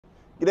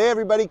G'day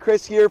everybody,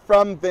 Chris here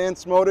from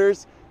Vance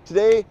Motors.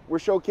 Today we're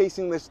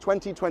showcasing this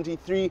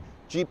 2023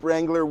 Jeep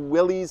Wrangler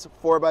Willys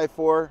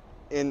 4x4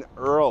 in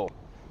Earl.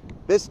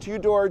 This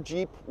two-door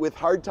Jeep with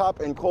hardtop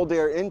and cold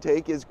air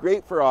intake is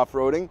great for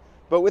off-roading,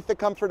 but with the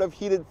comfort of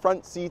heated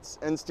front seats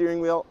and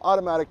steering wheel,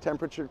 automatic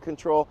temperature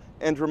control,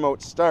 and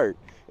remote start.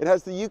 It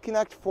has the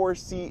Uconnect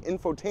 4C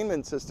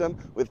infotainment system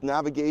with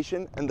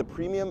navigation and the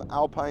premium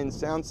Alpine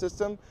sound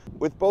system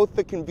with both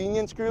the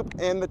convenience group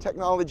and the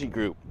technology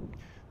group.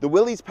 The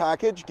Willys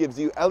package gives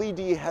you LED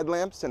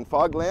headlamps and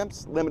fog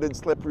lamps, limited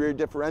slip rear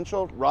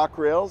differential, rock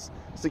rails,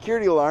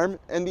 security alarm,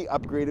 and the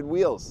upgraded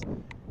wheels.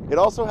 It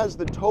also has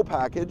the tow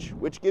package,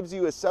 which gives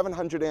you a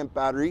 700 amp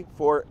battery,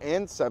 4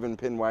 and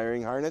 7-pin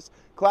wiring harness,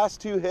 class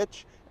 2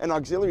 hitch, and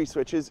auxiliary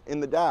switches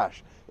in the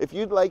dash. If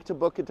you'd like to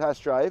book a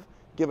test drive,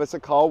 give us a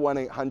call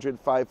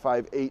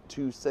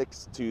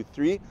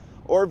 1-800-558-2623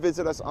 or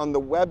visit us on the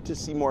web to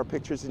see more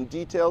pictures and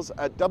details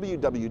at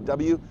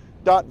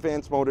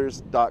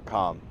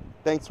www.vancemotors.com.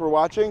 Thanks for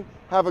watching.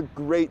 Have a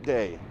great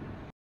day.